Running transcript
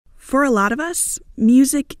For a lot of us,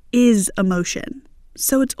 music is emotion.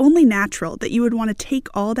 So it's only natural that you would want to take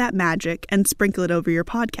all that magic and sprinkle it over your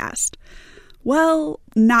podcast. Well,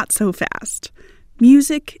 not so fast.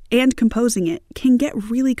 Music and composing it can get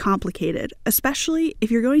really complicated, especially if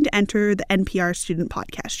you're going to enter the NPR Student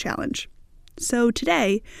Podcast Challenge. So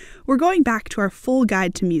today, we're going back to our full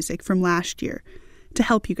guide to music from last year to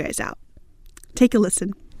help you guys out. Take a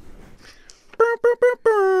listen.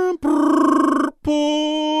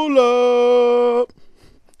 Pull up.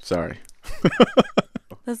 Sorry.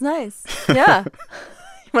 That's nice. Yeah.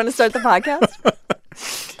 You want to start the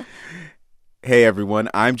podcast? Hey, everyone.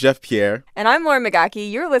 I'm Jeff Pierre. And I'm Lauren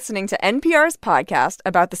McGachy. You're listening to NPR's podcast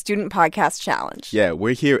about the Student Podcast Challenge. Yeah,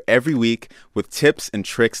 we're here every week with tips and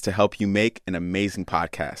tricks to help you make an amazing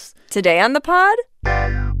podcast. Today on the pod,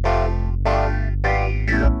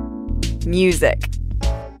 music.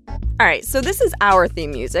 All right, so this is our theme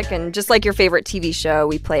music, and just like your favorite TV show,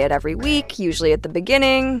 we play it every week, usually at the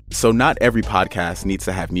beginning. So not every podcast needs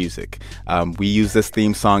to have music. We use this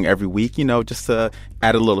theme song every week, just to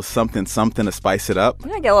add a little something to spice it up.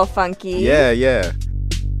 Yeah, get a little funky. Yeah.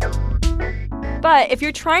 But if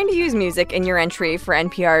you're trying to use music in your entry for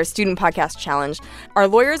NPR's Student Podcast Challenge, our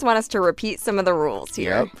lawyers want us to repeat some of the rules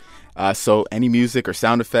here. Yep. So any music or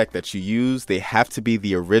sound effect that you use, they have to be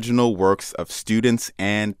the original works of students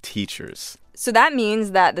and teachers. So that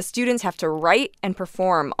means that the students have to write and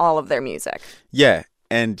perform all of their music. Yeah,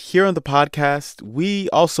 and here on the podcast, we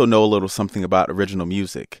also know a little something about original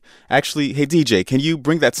music. Actually, hey DJ, can you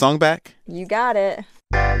bring that song back? You got it.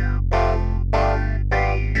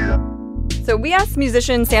 So we asked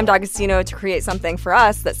musician Sam D'Agostino to create something for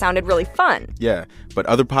us that sounded really fun. Yeah, but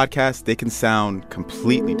other podcasts, they can sound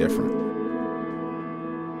completely different.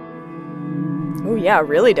 Oh yeah,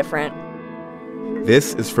 really different.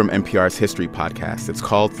 This is from NPR's history podcast. It's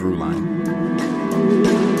called Throughline.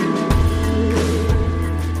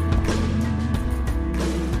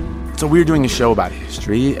 So we're doing a show about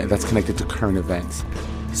history that's connected to current events.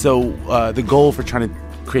 So the goal for trying to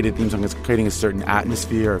create a theme song is creating a certain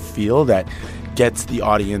atmosphere or feel that gets the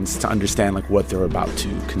audience to understand what they're about to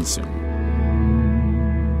consume.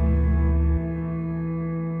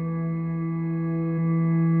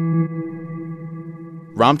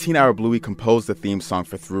 Ramtin Arablouei composed the theme song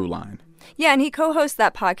for Throughline. Yeah, and he co-hosts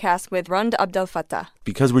that podcast with Rund Abdelfatah.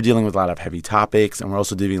 Because we're dealing with a lot of heavy topics and we're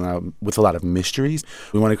also dealing with a lot of mysteries,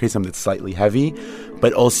 we want to create something that's slightly heavy,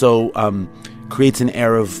 but also creates an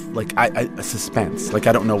air of a suspense. I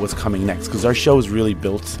don't know what's coming next, because our show is really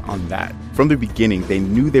built on that. From the beginning, they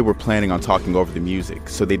knew they were planning on talking over the music,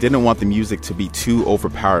 so they didn't want the music to be too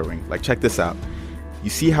overpowering. Check this out. You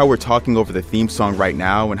see how we're talking over the theme song right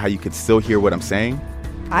now and how you can still hear what I'm saying?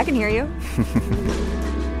 I can hear you.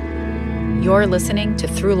 You're listening to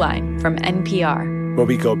Throughline from NPR, where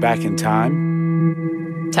we go back in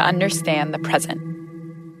time to understand the present.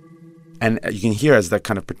 And you can hear as that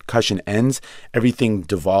kind of percussion ends, everything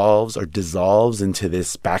devolves or dissolves into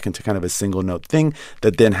back into kind of a single note thing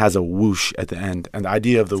that then has a whoosh at the end. And the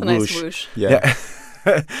idea of the whoosh. Nice whoosh. Yeah.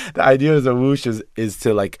 The idea of the whoosh is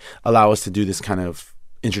to allow us to do this kind of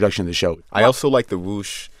introduction to the show. I also like the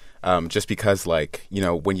whoosh just because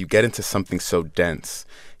when you get into something so dense,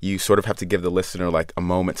 you sort of have to give the listener a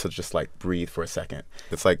moment to just breathe for a second.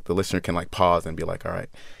 It's the listener can pause and be all right,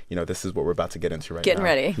 this is what we're about to get into right Getting now.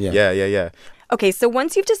 ready. Yeah. Okay, so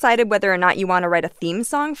once you've decided whether or not you want to write a theme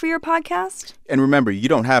song for your podcast. And remember, you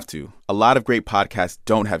don't have to. A lot of great podcasts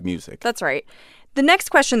don't have music. That's right. The next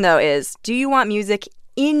question, though, is do you want music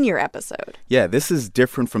in your episode? Yeah, this is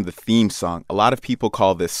different from the theme song. A lot of people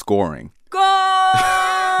call this scoring. Goal!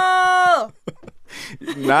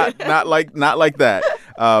 Not like that.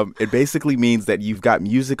 It basically means that you've got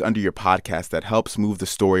music under your podcast that helps move the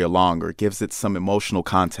story along or gives it some emotional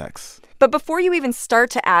context. But before you even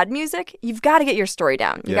start to add music, you've got to get your story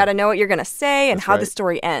down. You got to know what you're going to say and how the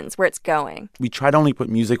story ends, where it's going. We try to only put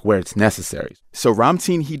music where it's necessary. So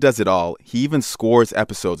Ramtin, he does it all. He even scores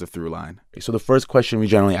episodes of Throughline. So the first question we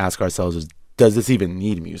generally ask ourselves is, does this even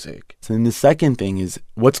need music? So then the second thing is,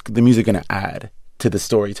 what's the music going to add to the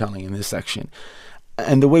storytelling in this section?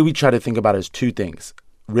 And the way we try to think about it is two things: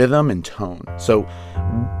 rhythm and tone. So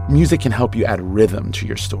music can help you add rhythm to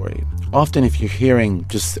your story. Often if you're hearing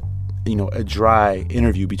just a dry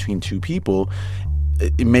interview between two people,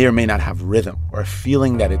 it may or may not have rhythm or a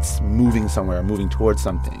feeling that it's moving somewhere or moving towards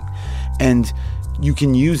something. And you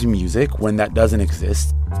can use music when that doesn't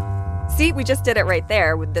exist. See, we just did it right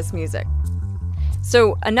there with this music.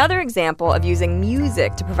 So another example of using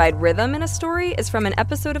music to provide rhythm in a story is from an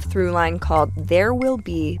episode of Throughline called There Will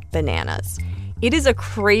Be Bananas. It is a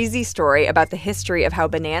crazy story about the history of how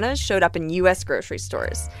bananas showed up in U.S. grocery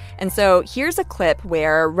stores. And so here's a clip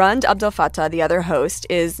where Rund Abdelfatah, the other host,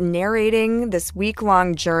 is narrating this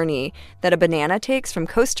week-long journey that a banana takes from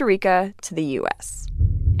Costa Rica to the U.S.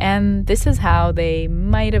 And this is how they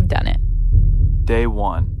might have done it. Day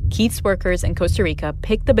 1. Keith's workers in Costa Rica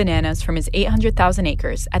pick the bananas from his 800,000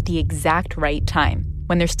 acres at the exact right time,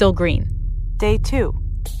 when they're still green. Day 2.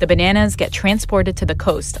 The bananas get transported to the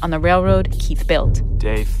coast on the railroad Keith built.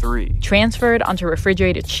 Day 3. Transferred onto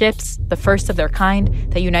refrigerated ships, the first of their kind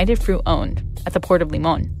that United Fruit owned at the Port of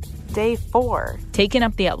Limon. Day 4. Taken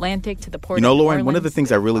up the Atlantic to the port You know, of New Lauren, one of the Orleans.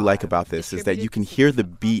 things I really like about this is that you can hear the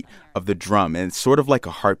beat of the drum, and it's sort of like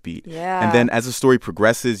a heartbeat. Yeah. And then as the story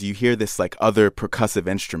progresses, you hear this like other percussive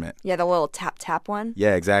instrument. Yeah, the little tap-tap one.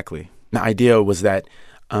 Yeah, exactly. The idea was that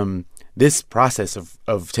this process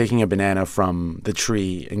of taking a banana from the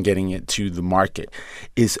tree and getting it to the market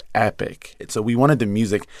is epic. So we wanted the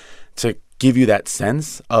music to give you that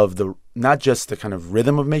sense of the not just the kind of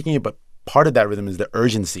rhythm of making it, but part of that rhythm is the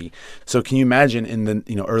urgency. So can you imagine in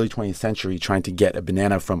the early 20th century trying to get a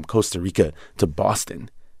banana from Costa Rica to Boston?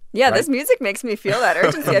 Yeah, Right. this music makes me feel that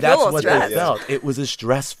urgency. I feel a That's little what stressed. it felt. It was a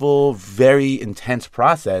stressful, very intense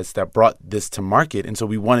process that brought this to market. And so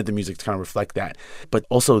we wanted the music to kind of reflect that, but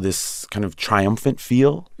also this kind of triumphant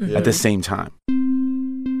feel at the same time.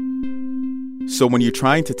 So when you're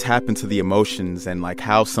trying to tap into the emotions and like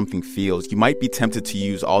how something feels, you might be tempted to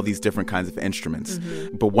use all these different kinds of instruments.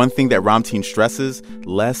 But one thing that Ramtin stresses,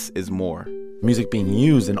 less is more. Music being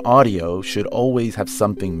used in audio should always have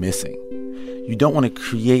something missing. You don't want to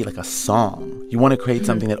create like a song. You want to create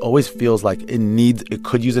something that always feels like it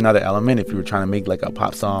could use another element if you were trying to make like a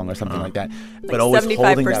pop song or something like that. Like but always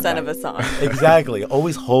holding that 75% back. of a song. Exactly.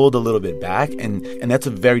 Always hold a little bit back. And that's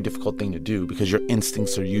a very difficult thing to do because your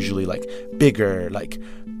instincts are usually like bigger, like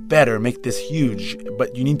better, make this huge.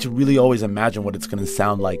 But you need to really always imagine what it's going to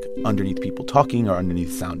sound like underneath people talking or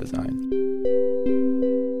underneath sound design.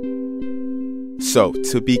 So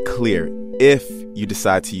to be clear, if you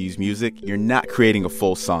decide to use music, you're not creating a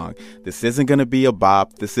full song. This isn't going to be a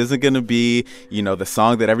bop. This isn't going to be, the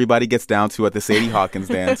song that everybody gets down to at the Sadie Hawkins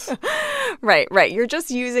dance. Right. You're just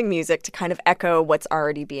using music to kind of echo what's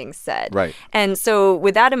already being said. Right. And so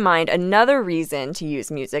with that in mind, another reason to use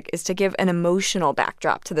music is to give an emotional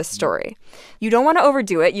backdrop to the story. You don't want to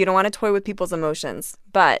overdo it. You don't want to toy with people's emotions,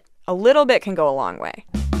 but a little bit can go a long way.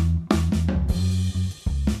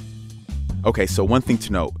 Okay, so one thing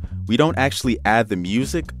to note. We don't actually add the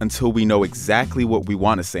music until we know exactly what we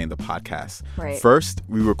want to say in the podcast. Right. First,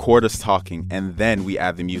 we record us talking, and then we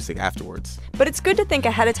add the music afterwards. But it's good to think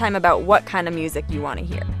ahead of time about what kind of music you want to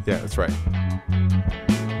hear. Yeah, that's right.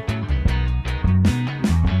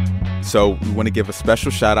 So we want to give a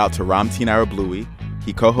special shout out to Ramtin Arablouei.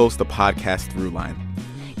 He co-hosts the podcast Throughline.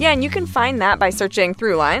 Yeah, and you can find that by searching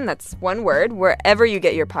Throughline, that's one word, wherever you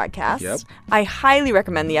get your podcasts. Yep. I highly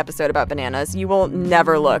recommend the episode about bananas. You will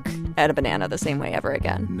never look at a banana the same way ever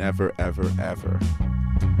again. Never, ever, ever.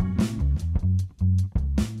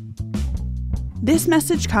 This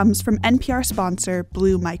message comes from NPR sponsor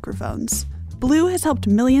Blue Microphones. Blue has helped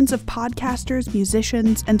millions of podcasters,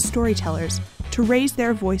 musicians, and storytellers to raise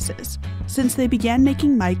their voices since they began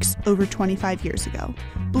making mics over 25 years ago.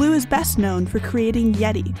 Blue is best known for creating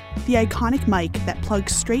Yeti, the iconic mic that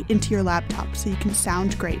plugs straight into your laptop so you can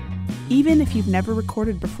sound great, even if you've never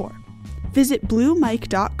recorded before. Visit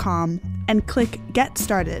bluemic.com and click Get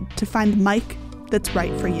Started to find the mic that's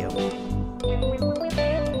right for you.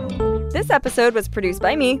 This episode was produced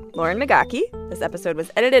by me, Lauren Magaki. This episode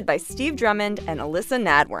was edited by Steve Drummond and Alyssa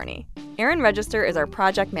Nadworny. Aaron Register is our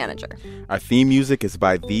project manager. Our theme music is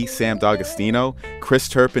by the Sam D'Agostino. Chris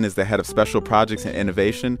Turpin is the head of special projects and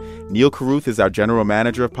innovation. Neil Carruth is our general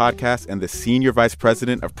manager of podcasts, and the senior vice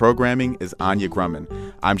president of programming is Anya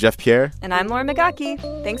Grumman. I'm Jeff Pierre. And I'm Lauren Magaki.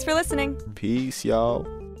 Thanks for listening. Peace, y'all.